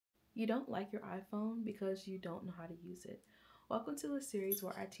You don't like your iPhone because you don't know how to use it. Welcome to a series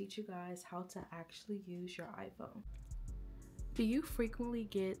where I teach you guys how to actually use your iPhone. Do you frequently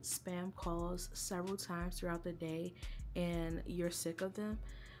get spam calls several times throughout the day and you're sick of them?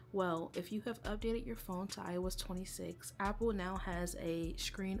 Well, if you have updated your phone to iOS 26, Apple now has a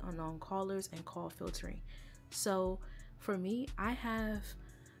screen unknown callers and call filtering. So for me, I have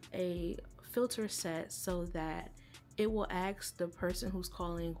a filter set so that it will ask the person who's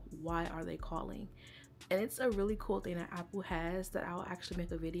calling, why are they calling? And it's a really cool thing that Apple has that I'll actually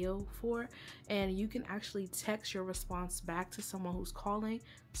make a video for. And you can actually text your response back to someone who's calling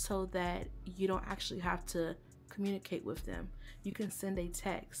so that you don't actually have to communicate with them. You can send a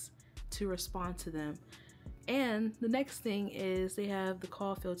text to respond to them. And the next thing is they have the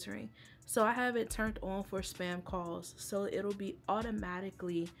call filtering. So I have it turned on for spam calls. So it'll be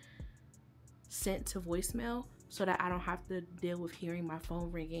automatically sent to voicemail so that I don't have to deal with hearing my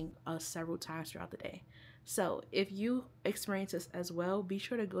phone ringing several times throughout the day. So if you experience this as well, be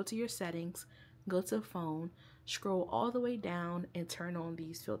sure to go to your settings, go to phone, scroll all the way down and turn on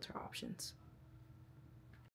these filter options.